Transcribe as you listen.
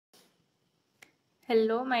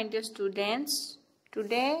Hello my dear students.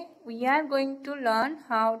 Today we are going to learn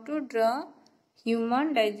how to draw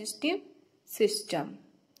human digestive system.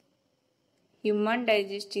 Human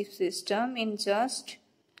digestive system in just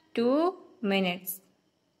 2 minutes.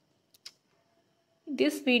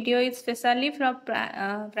 This video is specially for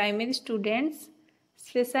primary students,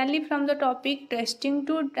 especially from the topic testing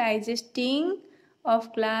to digesting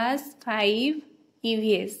of class 5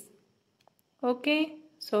 EVS. Okay,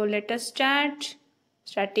 so let us start.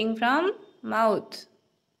 Starting from mouth.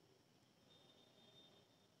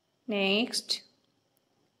 Next,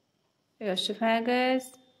 esophagus.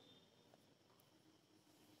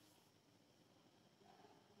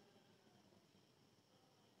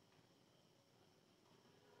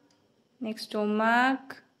 Next,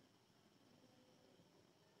 stomach.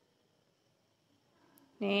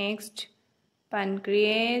 Next,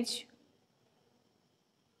 pancreas.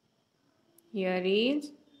 Here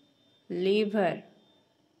is liver.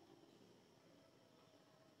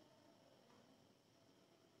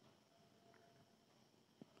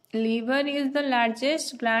 Liver is the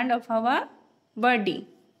largest gland of our body.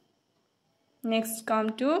 Next come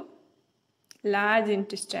to large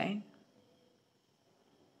intestine.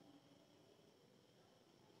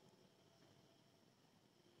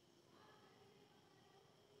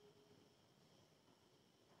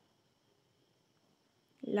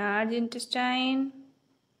 Large intestine.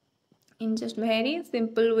 In just very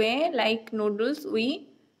simple way, like noodles, we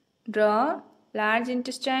draw large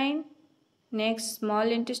intestine. Next,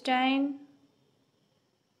 small intestine,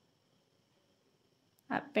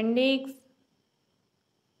 appendix,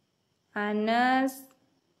 anus,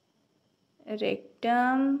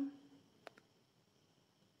 rectum,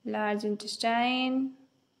 large intestine,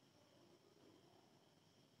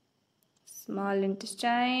 small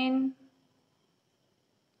intestine,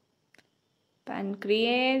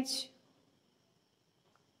 pancreas,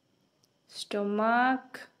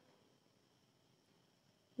 stomach,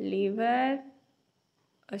 liver,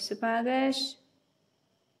 esophagus,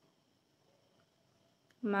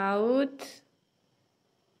 mouth,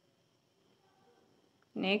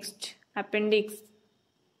 next appendix.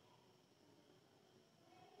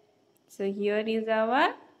 So here is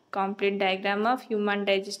our complete diagram of human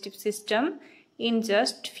digestive system in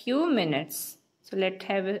just few minutes. So let's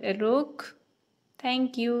have a look.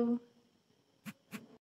 Thank you.